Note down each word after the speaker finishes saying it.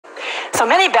So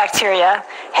many bacteria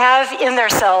have in their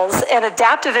cells an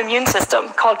adaptive immune system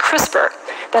called CRISPR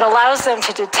that allows them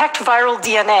to detect viral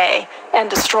DNA and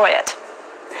destroy it.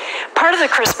 Part of the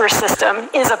CRISPR system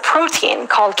is a protein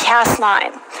called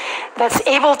Cas9 that's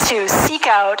able to seek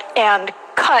out and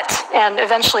cut and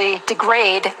eventually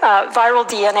degrade viral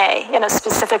DNA in a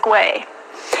specific way.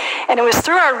 And it was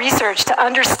through our research to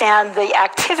understand the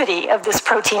activity of this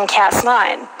protein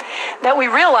Cas9 that we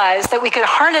realized that we could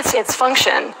harness its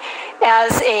function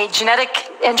as a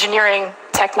genetic engineering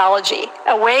technology,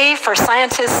 a way for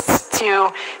scientists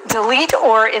to delete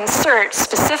or insert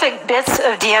specific bits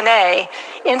of DNA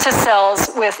into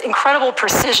cells with incredible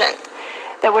precision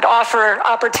that would offer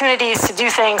opportunities to do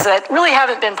things that really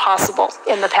haven't been possible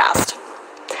in the past.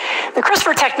 The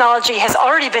CRISPR technology has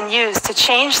already been used to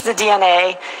change the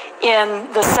DNA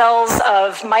in the cells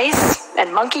of mice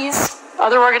and monkeys,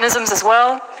 other organisms as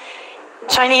well.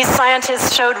 Chinese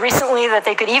scientists showed recently that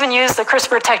they could even use the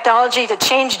CRISPR technology to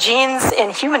change genes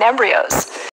in human embryos.